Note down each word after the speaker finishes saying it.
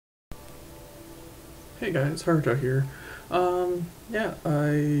Hey guys, Haruto here. Yeah,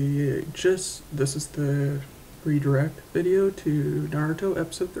 this is the redirect video to Naruto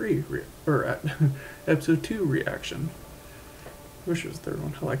episode 3, episode 2 reaction. Wish it was the third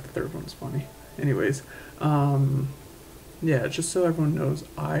one. I like the third one, it's funny. Anyways, yeah, just so everyone knows,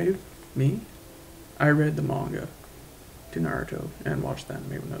 I read the manga to Naruto and watched the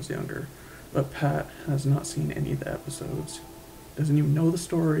anime when I was younger, but Pat has not seen any of the episodes, doesn't even know the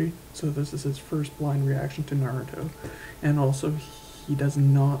story, so this is his first blind reaction to Naruto. And also, he does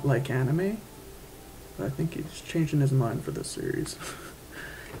not like anime, but I think he's changing his mind for this series.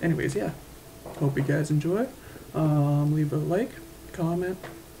 Anyways, yeah, hope you guys enjoy. Leave a like, comment,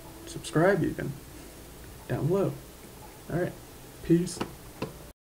 subscribe even, down below. Alright, peace.